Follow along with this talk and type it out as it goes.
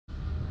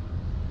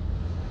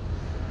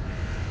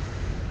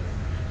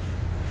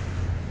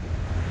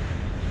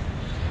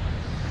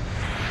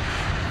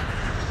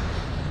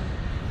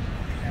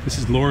This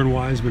is Lauren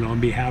Wiseman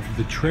on behalf of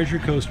the Treasure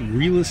Coast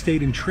Real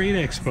Estate and Trade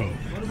Expo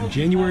on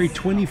January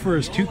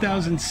 21st,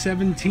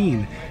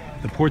 2017,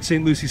 at the Port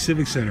St. Lucie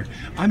Civic Center.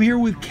 I'm here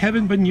with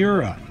Kevin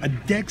Bonura, a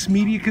Dex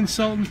Media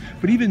Consultant,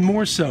 but even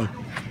more so,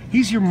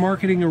 he's your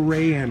marketing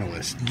array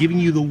analyst, giving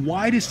you the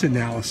widest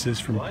analysis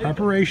from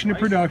preparation to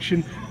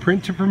production,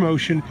 print to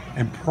promotion,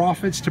 and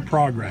profits to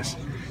progress.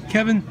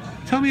 Kevin,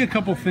 tell me a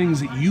couple things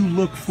that you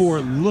look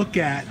for, look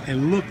at,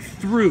 and look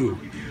through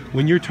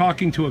when you're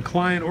talking to a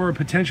client or a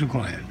potential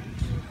client.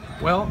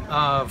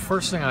 Well,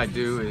 first thing I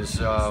do is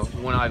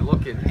when I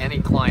look at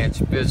any client's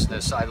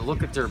business, I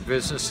look at their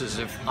business as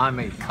if I'm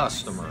a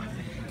customer,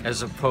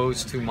 as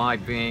opposed to my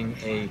being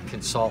a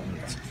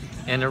consultant.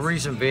 And the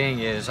reason being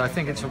is I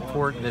think it's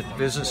important that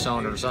business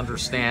owners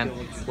understand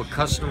what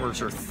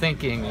customers are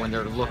thinking when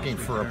they're looking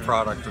for a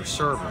product or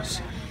service.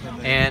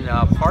 And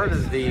part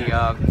of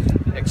the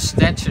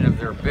extension of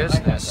their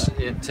business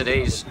in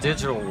today's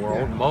digital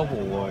world,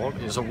 mobile world,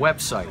 is a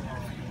website.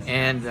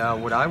 And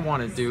what I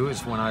want to do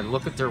is when I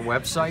look at their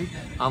website,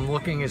 I'm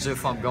looking as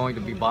if I'm going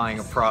to be buying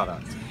a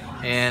product.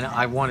 And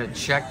I want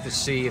to check to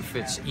see if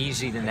it's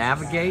easy to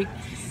navigate,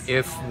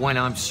 if when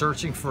I'm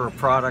searching for a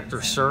product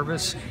or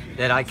service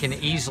that I can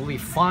easily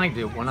find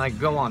it when I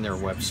go on their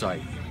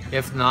website.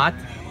 If not,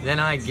 then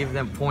I give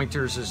them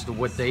pointers as to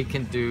what they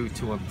can do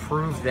to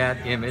improve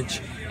that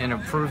image and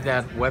improve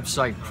that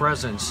website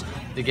presence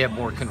to get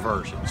more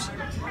conversions.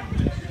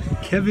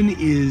 Kevin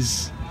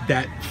is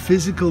that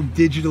physical,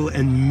 digital,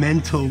 and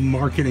mental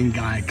marketing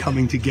guy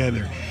coming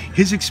together.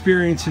 His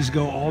experiences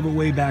go all the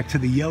way back to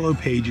the yellow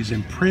pages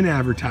and print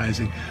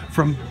advertising,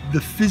 from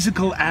the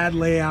physical ad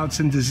layouts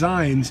and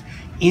designs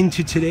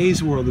into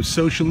today's world of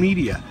social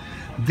media.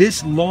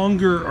 This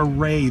longer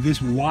array,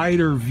 this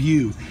wider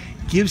view,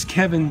 gives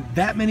Kevin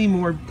that many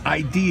more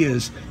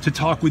ideas to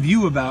talk with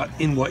you about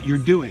in what you're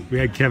doing. We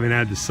had Kevin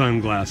add the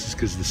sunglasses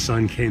because the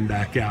sun came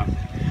back out.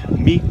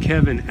 Meet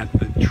Kevin at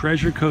the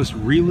Treasure Coast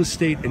Real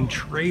Estate and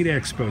Trade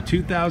Expo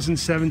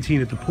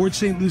 2017 at the Port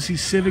St. Lucie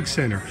Civic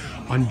Center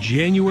on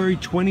January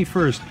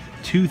 21st,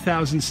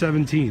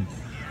 2017.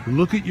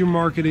 Look at your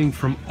marketing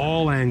from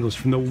all angles,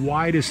 from the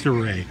widest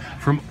array,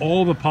 from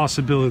all the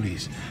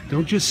possibilities.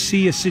 Don't just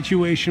see a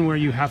situation where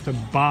you have to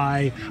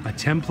buy a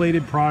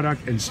templated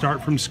product and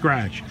start from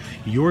scratch.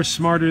 You're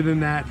smarter than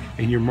that,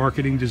 and your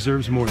marketing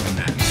deserves more than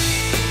that.